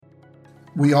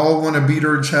We all want to beat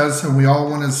our chests and we all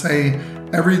want to say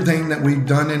everything that we've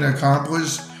done and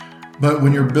accomplished. But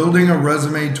when you're building a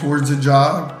resume towards a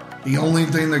job, the only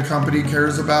thing the company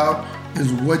cares about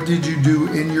is what did you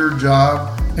do in your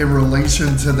job in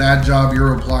relation to that job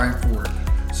you're applying for.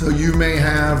 So you may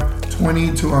have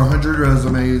 20 to 100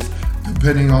 resumes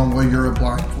depending on what you're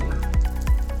applying for.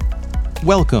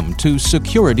 Welcome to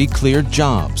Security Cleared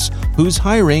Jobs. Who's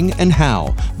hiring and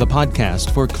how? The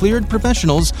podcast for cleared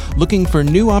professionals looking for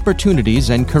new opportunities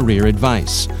and career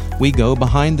advice. We go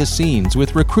behind the scenes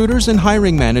with recruiters and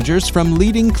hiring managers from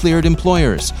leading cleared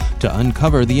employers to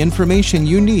uncover the information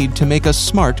you need to make a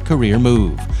smart career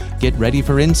move. Get ready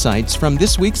for insights from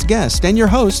this week's guest and your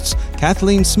hosts,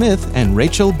 Kathleen Smith and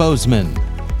Rachel Bozeman.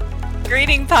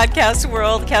 Greeting podcast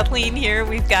world, Kathleen here.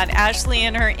 We've got Ashley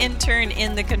and her intern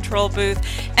in the control booth.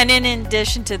 And in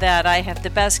addition to that, I have the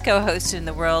best co-host in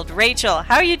the world, Rachel.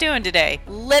 How are you doing today?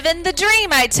 Living the dream,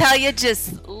 I tell you,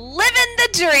 just living the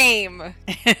dream.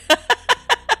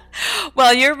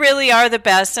 Well, you really are the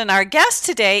best. And our guest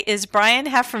today is Brian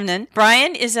Heffernan.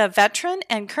 Brian is a veteran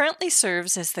and currently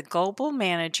serves as the Global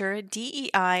Manager,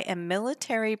 DEI and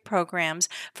Military Programs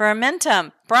for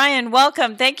Amentum. Brian,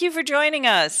 welcome. Thank you for joining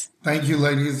us. Thank you,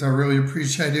 ladies. I really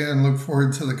appreciate it and look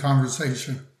forward to the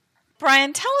conversation.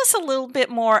 Brian, tell us a little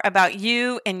bit more about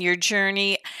you and your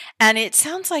journey. And it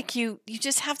sounds like you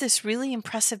just have this really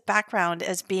impressive background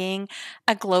as being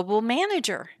a global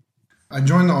manager. I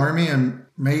joined the Army in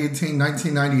May 18,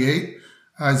 1998.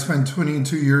 I spent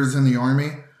 22 years in the Army.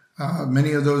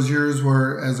 Many of those years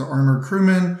were as an armored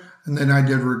crewman, and then I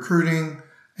did recruiting,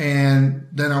 and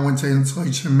then I went to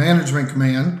Installation Management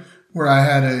Command, where I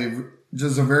had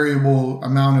just a variable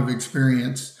amount of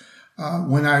experience.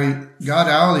 When I got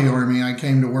out of the Army, I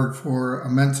came to work for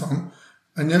Amentum,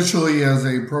 initially as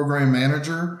a program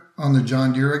manager on the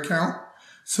John Deere account.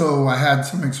 So I had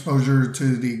some exposure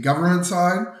to the government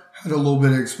side, had a little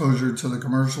bit of exposure to the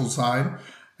commercial side.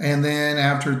 And then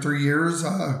after 3 years,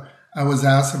 I was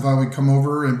asked if I would come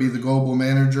over and be the global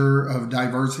manager of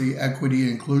diversity, equity,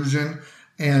 inclusion,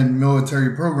 and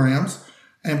military programs.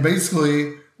 And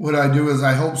basically what I do is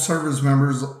I help service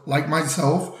members like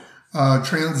myself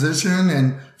transition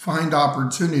and find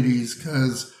opportunities,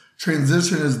 because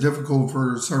transition is difficult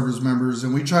for service members,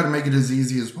 and we try to make it as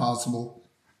easy as possible.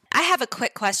 I have a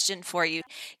quick question for you.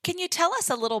 Can you tell us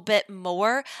a little bit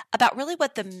more about really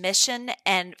what the mission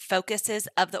and focus is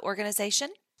of the organization?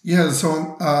 Yeah,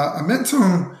 so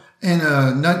Amentum, in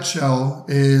a nutshell,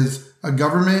 is a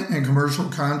government and commercial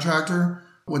contractor.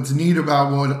 What's neat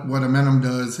about what Amentum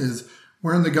does is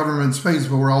we're in the government space,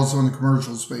 but we're also in the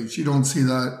commercial space. You don't see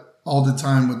that all the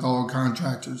time with all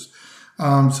contractors.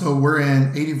 So we're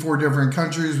in 84 different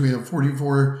countries. We have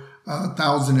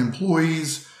 44,000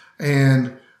 employees,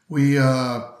 and we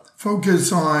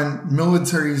focus on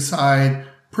military side,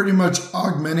 pretty much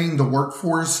augmenting the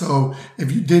workforce. So if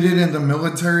you did it in the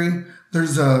military,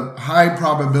 there's a high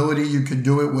probability you could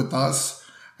do it with us.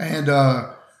 And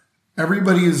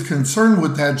everybody is concerned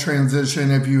with that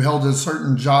transition. If you held a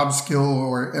certain job skill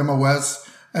or MOS,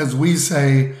 as we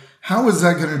say, how is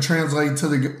that going to translate to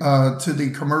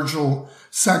the commercial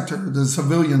sector, the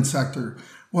civilian sector?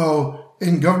 Well,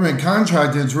 in government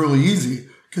contracting, it's really easy,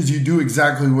 because you do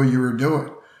exactly what you were doing.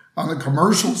 On the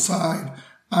commercial side,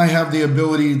 I have the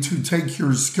ability to take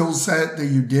your skill set that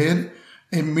you did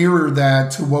and mirror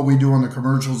that to what we do on the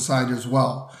commercial side as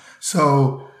well.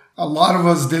 So a lot of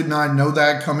us did not know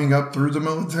that coming up through the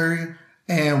military,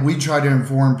 and we try to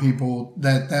inform people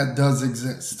that that does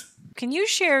exist. Can you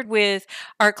share with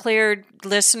our cleared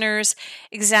listeners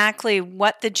exactly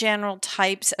what the general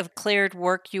types of cleared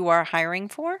work you are hiring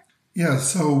for? Yeah,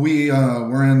 so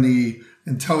we're in the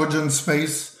intelligence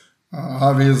space.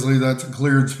 Obviously, that's a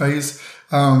cleared space.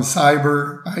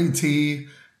 Cyber, IT.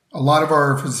 A lot of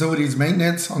our facilities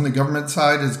maintenance on the government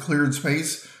side is cleared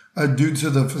space due to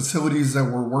the facilities that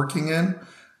we're working in.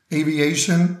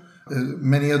 Aviation,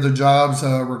 many of the jobs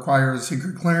require a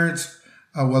secret clearance,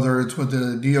 whether it's with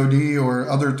the DoD or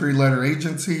other three-letter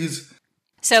agencies.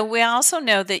 So we also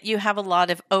know that you have a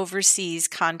lot of overseas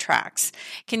contracts.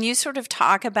 Can you sort of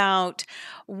talk about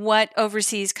what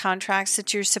overseas contracts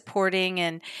that you're supporting,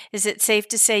 and is it safe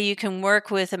to say you can work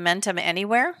with Amentum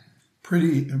anywhere?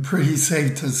 Pretty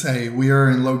safe to say. We are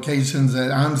in locations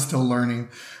that I'm still learning,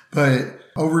 but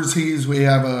overseas we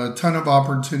have a ton of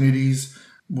opportunities.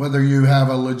 Whether you have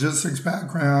a logistics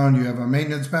background, you have a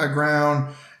maintenance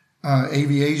background,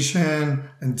 aviation,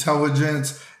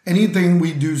 intelligence, anything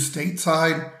we do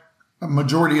stateside, a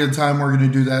majority of the time we're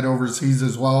going to do that overseas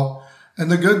as well. And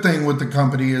the good thing with the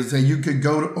company is that you could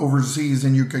go to overseas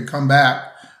and you could come back,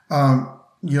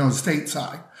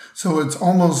 stateside. So it's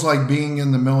almost like being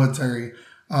in the military.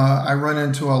 I run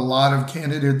into a lot of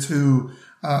candidates who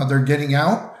they're getting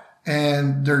out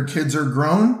and their kids are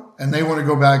grown and they want to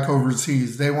go back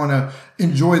overseas. They want to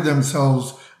enjoy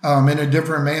themselves in a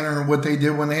different manner than what they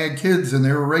did when they had kids and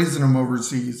they were raising them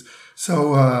overseas.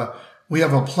 So we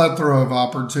have a plethora of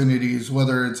opportunities,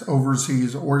 whether it's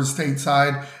overseas or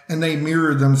stateside, and they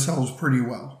mirror themselves pretty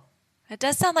well. It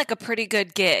does sound like a pretty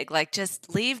good gig. Like,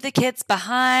 just leave the kids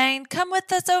behind, come with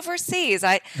us overseas.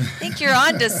 I think you're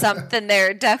onto something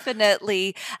there.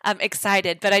 Definitely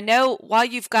excited. But I know while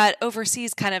you've got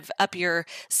overseas kind of up your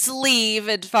sleeve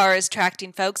as far as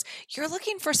attracting folks, you're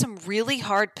looking for some really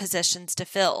hard positions to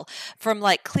fill, from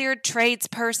like cleared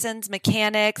tradespersons,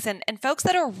 mechanics, and folks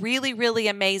that are really, really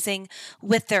amazing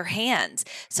with their hands.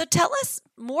 So tell us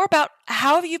more about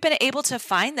how have you been able to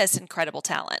find this incredible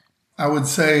talent? I would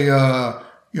say,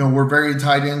 we're very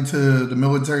tied into the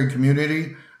military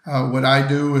community. What I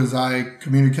do is I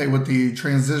communicate with the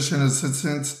transition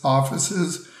assistance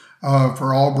offices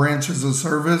for all branches of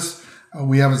service.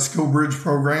 We have a skill bridge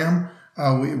program.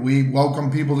 We welcome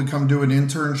people to come do an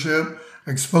internship,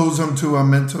 expose them to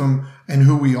Amentum and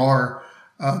who we are.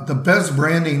 The best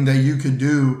branding that you could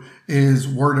do is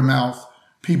word of mouth.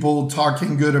 People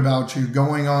talking good about you,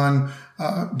 going on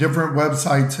different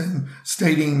websites and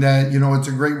stating that, it's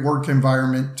a great work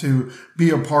environment to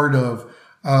be a part of.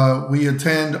 We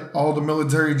attend all the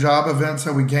military job events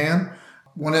that we can.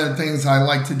 One of the things I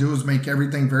like to do is make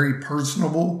everything very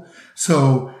personable.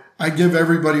 So I give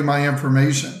everybody my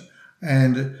information,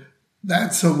 and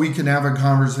that's so we can have a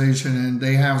conversation and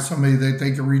they have somebody that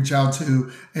they can reach out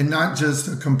to and not just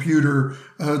a computer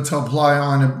to apply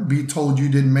on and be told you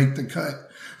didn't make the cut.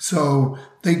 So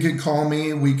they could call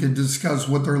me. We could discuss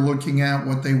what they're looking at,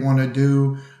 what they want to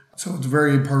do. So it's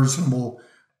very personable.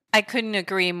 I couldn't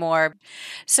agree more.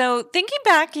 So thinking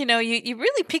back, you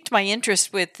really piqued my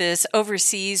interest with this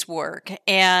overseas work.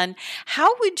 And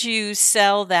how would you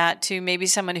sell that to maybe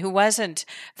someone who wasn't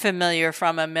familiar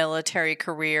from a military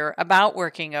career about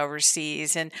working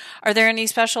overseas? And are there any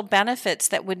special benefits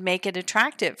that would make it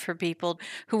attractive for people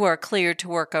who are cleared to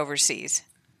work overseas?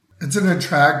 It's an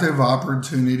attractive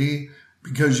opportunity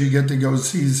because you get to go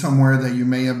see somewhere that you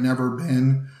may have never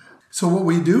been. So what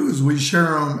we do is we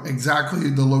share them exactly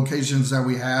the locations that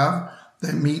we have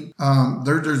that meet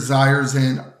their desires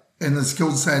and the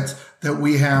skill sets that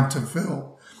we have to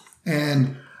fill.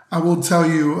 And I will tell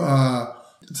you,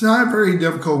 it's not very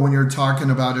difficult when you're talking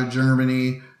about a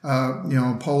Germany,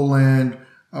 Poland,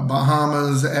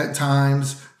 Bahamas at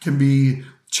times can be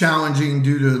challenging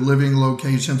due to living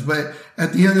locations. But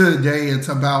at the end of the day, it's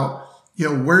about,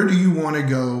 where do you want to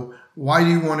go? Why do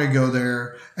you want to go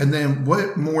there? And then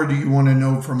what more do you want to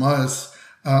know from us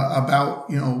about,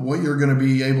 what you're going to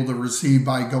be able to receive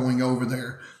by going over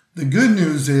there? The good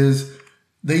news is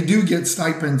they do get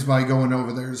stipends by going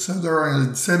over there. So there are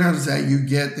incentives that you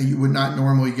get that you would not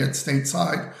normally get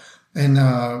stateside. And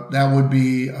that would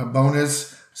be a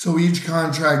bonus. So each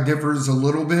contract differs a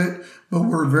little bit, but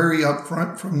we're very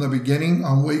upfront from the beginning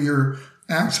on what you're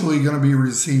actually going to be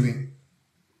receiving.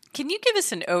 Can you give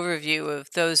us an overview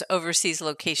of those overseas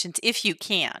locations, if you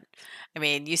can? I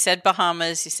mean, you said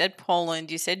Bahamas, you said Poland,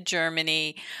 you said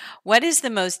Germany. What is the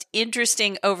most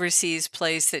interesting overseas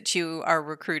place that you are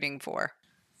recruiting for?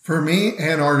 For me,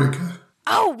 Antarctica.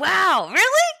 Oh, wow.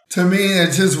 Really? To me,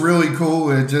 it's just really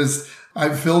cool.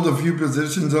 I've filled a few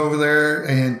positions over there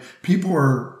and people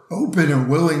are open and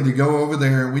willing to go over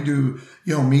there. We do,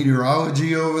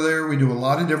 meteorology over there. We do a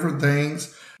lot of different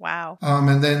things. Wow.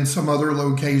 And then some other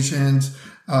locations,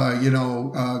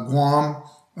 Guam.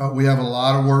 We have a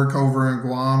lot of work over in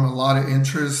Guam, a lot of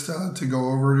interest to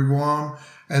go over to Guam.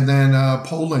 And then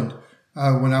Poland.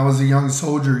 When I was a young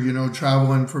soldier,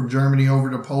 traveling from Germany over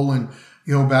to Poland,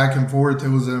 back and forth, it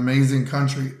was an amazing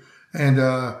country. And,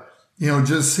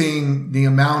 just seeing the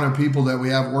amount of people that we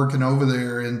have working over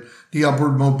there and the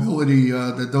upward mobility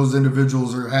that those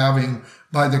individuals are having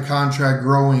by the contract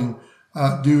growing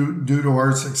due to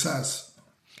our success.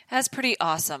 That's pretty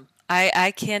awesome.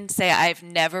 I can say I've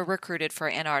never recruited for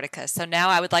Antarctica. So now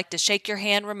I would like to shake your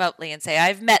hand remotely and say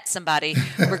I've met somebody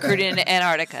recruiting in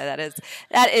Antarctica.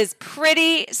 That is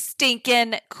pretty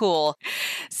stinking cool.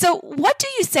 So what do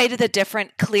you say to the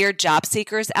different cleared job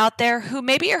seekers out there who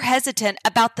maybe are hesitant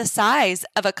about the size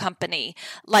of a company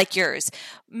like yours?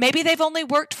 Maybe they've only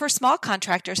worked for small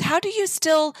contractors. How do you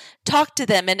still talk to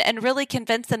them and really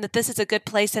convince them that this is a good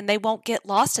place and they won't get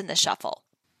lost in the shuffle?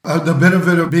 The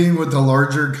benefit of being with a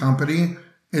larger company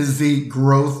is the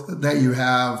growth that you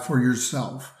have for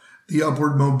yourself, the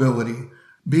upward mobility,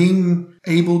 being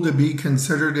able to be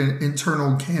considered an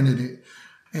internal candidate.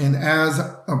 And as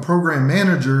a program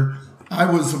manager, I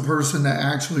was the person that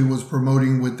actually was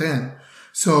promoting within.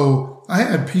 So I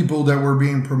had people that were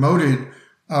being promoted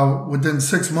within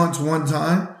 6 months one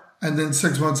time, and then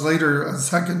 6 months later a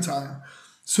second time.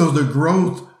 So the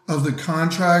growth of the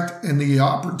contract and the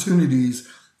opportunities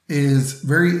is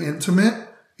very intimate,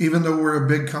 even though we're a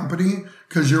big company,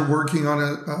 because you're working on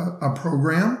a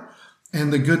program.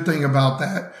 And the good thing about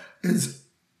that is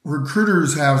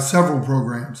recruiters have several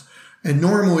programs, and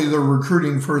normally they're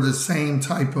recruiting for the same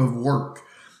type of work.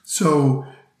 So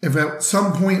if at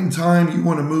some point in time you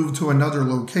want to move to another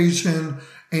location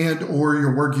and or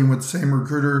you're working with the same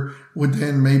recruiter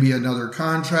within maybe another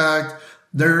contract,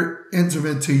 they're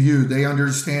intimate to you. They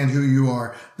understand who you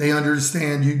are. They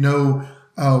understand,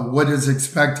 what is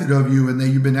expected of you, and that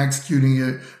you've been executing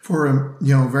it for a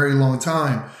very long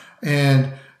time.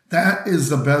 And that is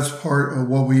the best part of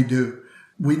what we do.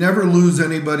 We never lose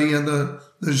anybody in the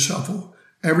shuffle.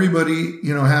 Everybody,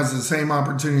 has the same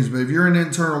opportunities. But if you're an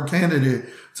internal candidate,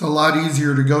 it's a lot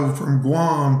easier to go from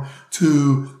Guam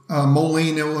to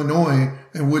Moline, Illinois,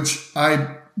 in which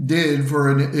I did for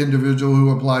an individual who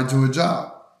applied to a job.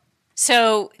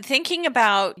 So thinking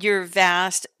about your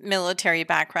vast military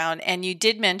background, and you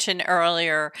did mention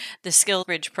earlier the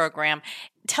SkillBridge program,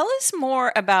 tell us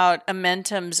more about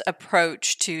Amentum's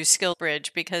approach to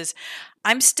SkillBridge, because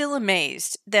I'm still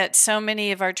amazed that so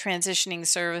many of our transitioning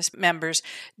service members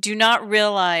do not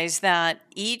realize that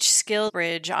each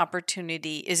SkillBridge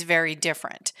opportunity is very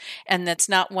different, and that's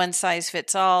not one size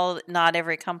fits all. Not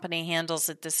every company handles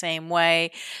it the same way.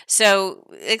 So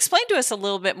explain to us a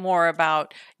little bit more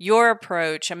about your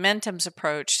approach, Amentum's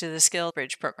approach to the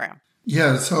SkillBridge program.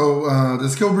 Yeah, so the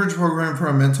SkillBridge program for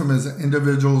Amentum is an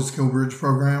individual SkillBridge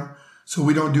program. So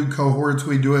we don't do cohorts.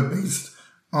 We do it based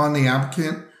on the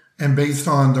applicant and based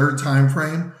on their time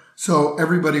frame. So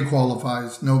everybody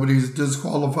qualifies. Nobody's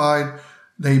disqualified.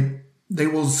 They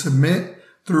will submit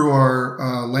through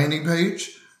our landing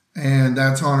page, and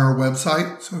that's on our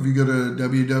website. So if you go to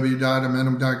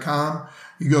www.amentum.com,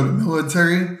 you go to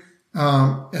military.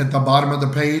 At the bottom of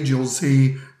the page, you'll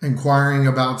see inquiring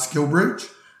about SkillBridge.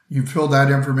 You fill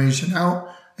that information out,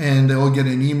 and they'll get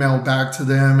an email back to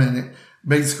them, and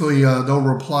basically they'll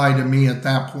reply to me at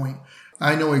that point.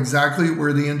 I know exactly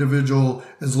where the individual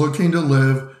is looking to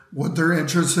live, what they're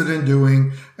interested in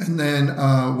doing, and then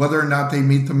whether or not they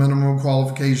meet the minimum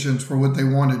qualifications for what they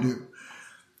want to do.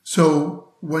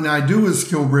 So when I do a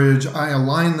SkillBridge, I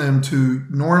align them to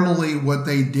normally what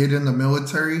they did in the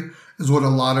military is what a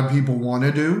lot of people want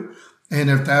to do. And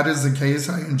if that is the case,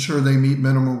 I ensure they meet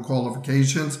minimum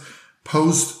qualifications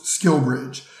post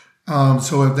SkillBridge.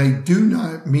 So if they do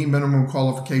not meet minimum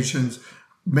qualifications,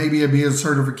 maybe it be a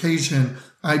certification,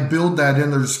 I build that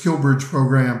in their SkillBridge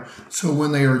program. So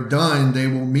when they are done, they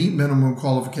will meet minimum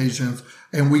qualifications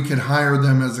and we can hire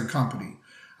them as a company.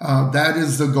 That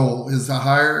is the goal, is to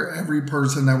hire every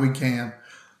person that we can.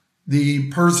 The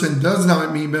person does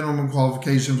not meet minimum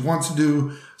qualifications, wants to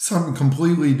do something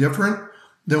completely different,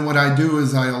 then what I do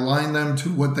is I align them to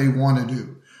what they want to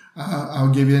do.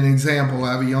 I'll give you an example.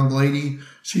 I have a young lady.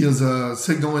 She is a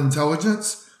signal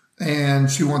intelligence, and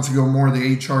she wants to go more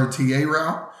the HRTA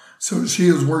route. So she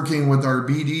is working with our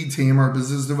BD team, our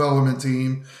business development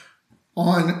team,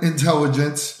 on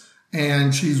intelligence,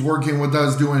 and she's working with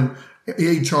us doing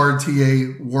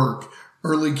HRTA work,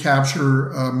 early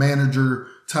capture manager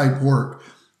type work.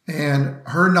 And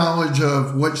her knowledge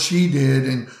of what she did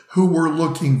and who we're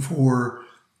looking for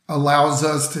allows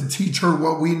us to teach her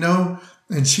what we know,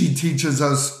 and she teaches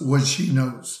us what she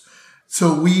knows.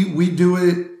 So we do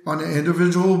it on an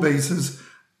individual basis.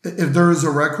 If there is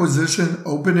a requisition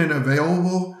open and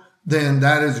available, then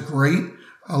that is great.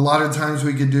 A lot of times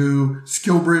we could do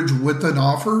SkillBridge with an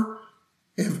offer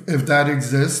if that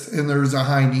exists and there's a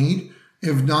high need.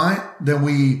 If not, then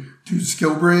we do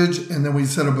SkillBridge and then we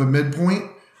set up a midpoint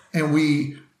and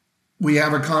we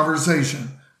have a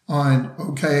conversation on,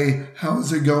 okay, how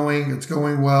is it going? It's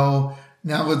going well.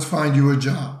 Now let's find you a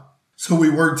job. So we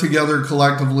work together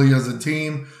collectively as a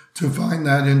team to find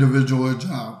that individual a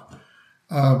job.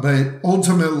 But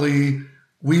ultimately,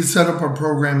 we set up a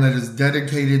program that is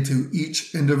dedicated to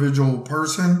each individual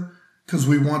person because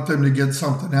we want them to get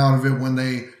something out of it when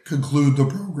they conclude the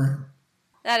program.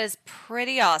 That is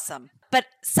pretty awesome. But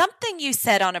something you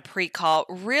said on a pre-call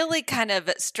really kind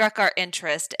of struck our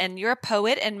interest, and you're a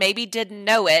poet and maybe didn't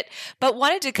know it, but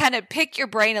wanted to kind of pick your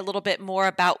brain a little bit more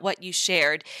about what you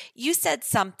shared. You said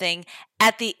something,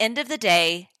 at the end of the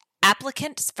day,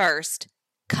 applicants first,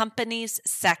 companies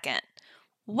second.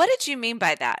 What did you mean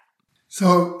by that?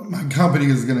 So my company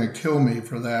is going to kill me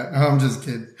for that. I'm just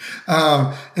kidding.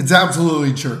 It's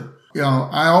absolutely true.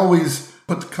 I always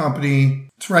put the company,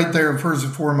 it's right there first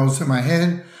and foremost in my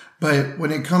head. But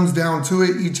when it comes down to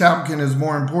it, each applicant is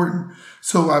more important.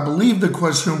 So I believe the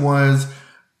question was,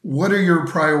 what are your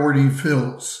priority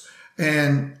fields?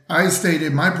 And I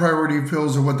stated my priority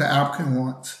fields are what the applicant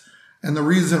wants. And the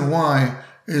reason why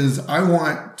is I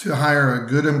want to hire a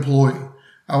good employee.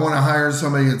 I want to hire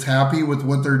somebody that's happy with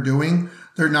what they're doing.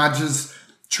 They're not just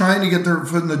trying to get their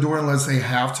foot in the door unless they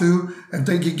have to. If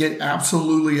they could get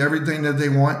absolutely everything that they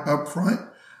want up front,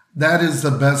 that is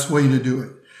the best way to do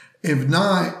it. If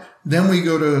not, then we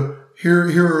go to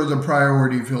here are the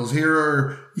priority fields. Here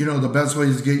are, the best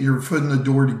ways to get your foot in the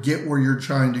door to get where you're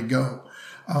trying to go.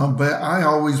 But I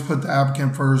always put the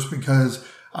applicant first because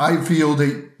I feel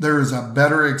that there is a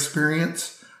better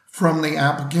experience from the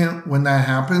applicant when that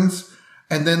happens.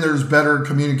 And then there's better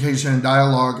communication and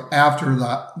dialogue after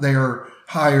that they are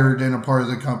hired and a part of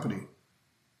the company.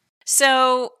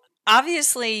 So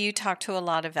obviously you talk to a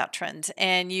lot of veterans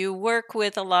and you work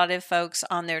with a lot of folks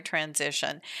on their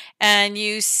transition and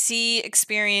you see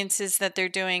experiences that they're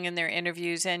doing in their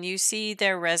interviews and you see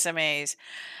their resumes.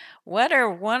 What are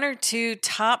one or two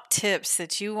top tips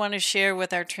that you want to share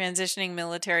with our transitioning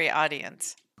military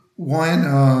audience?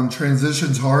 One,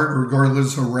 transition's hard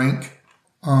regardless of rank.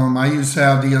 I used to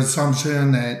have the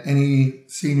assumption that any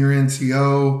senior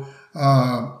NCO,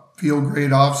 field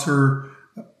grade officer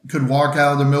could walk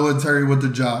out of the military with a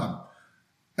job.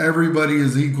 Everybody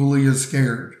is equally as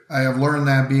scared. I have learned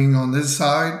that being on this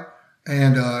side,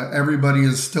 and everybody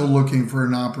is still looking for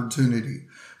an opportunity.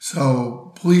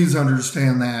 So please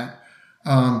understand that.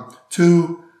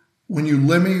 Two, when you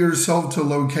limit yourself to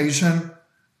location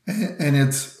and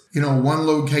it's, one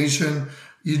location,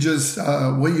 you just,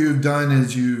 what you've done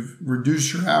is you've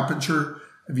reduced your aperture.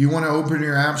 If you want to open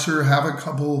your aperture, have a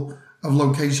couple of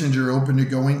locations you're open to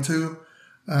going to.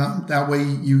 That way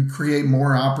you create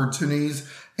more opportunities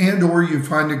and or you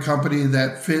find a company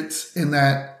that fits in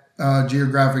that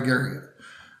geographic area.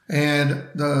 And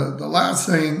the last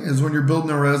thing is when you're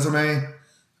building a resume,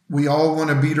 we all want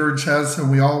to beat our chests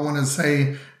and we all want to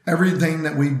say everything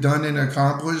that we've done and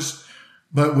accomplished.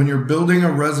 But when you're building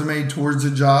a resume towards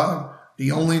a job,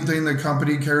 the only thing the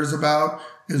company cares about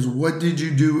is what did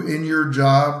you do in your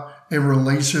job in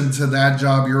relation to that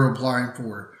job you're applying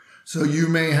for. So you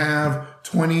may have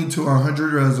 20 to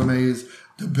 100 resumes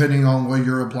depending on what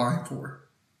you're applying for.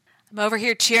 I'm over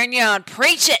here cheering you on.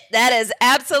 Preach it. That is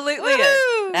absolutely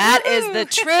it. That is the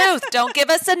truth. Don't give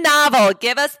us a novel.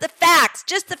 Give us the facts,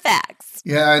 just the facts.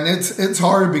 Yeah, and it's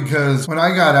hard because when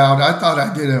I got out, I thought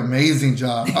I did an amazing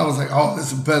job. I was like, oh,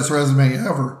 this is the best resume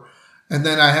ever. And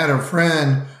then I had a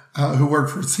friend who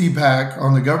worked for CPAC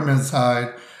on the government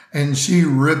side, and she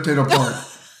ripped it apart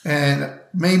and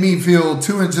made me feel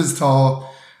 2 inches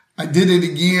tall. I did it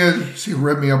again. She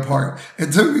ripped me apart.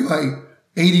 It took me like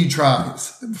 80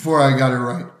 tries before I got it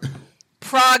right.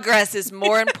 Progress is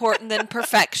more important than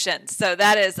perfection. So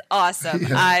that is awesome.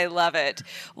 Yeah. I love it.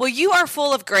 Well, you are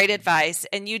full of great advice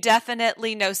and you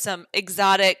definitely know some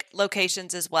exotic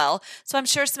locations as well. So I'm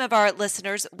sure some of our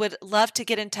listeners would love to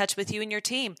get in touch with you and your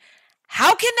team.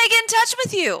 How can they get in touch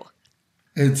with you?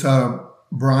 It's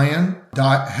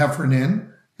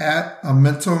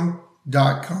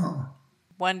brian.heffernan@amentum.com.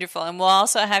 Wonderful. And we'll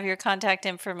also have your contact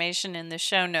information in the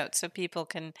show notes so people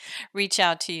can reach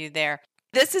out to you there.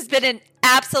 This has been an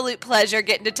absolute pleasure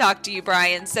getting to talk to you,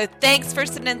 Brian. So thanks for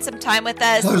spending some time with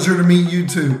us. Pleasure to meet you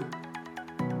too.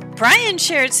 Brian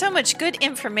shared so much good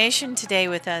information today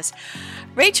with us.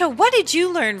 Rachel, what did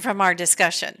you learn from our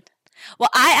discussion?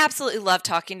 Well, I absolutely love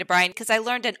talking to Brian because I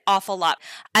learned an awful lot.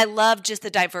 I love just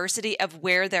the diversity of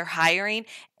where they're hiring.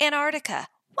 Antarctica.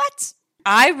 What?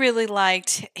 I really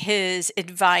liked his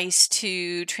advice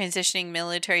to transitioning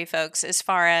military folks as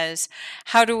far as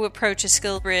how to approach a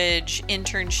skill bridge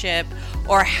internship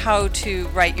or how to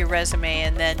write your resume.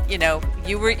 And then, you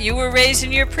were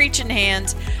raising your preaching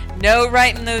hands. No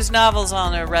writing those novels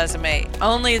on a resume,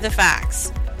 only the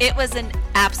facts. It was an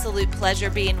absolute pleasure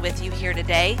being with you here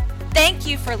today. Thank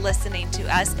you for listening to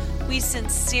us. We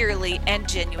sincerely and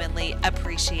genuinely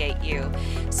appreciate you.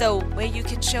 So, way you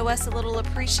can show us a little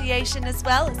appreciation as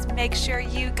well is make sure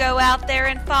you go out there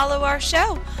and follow our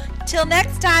show. Till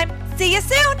next time, see you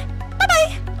soon.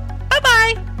 Bye-bye.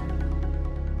 Bye-bye.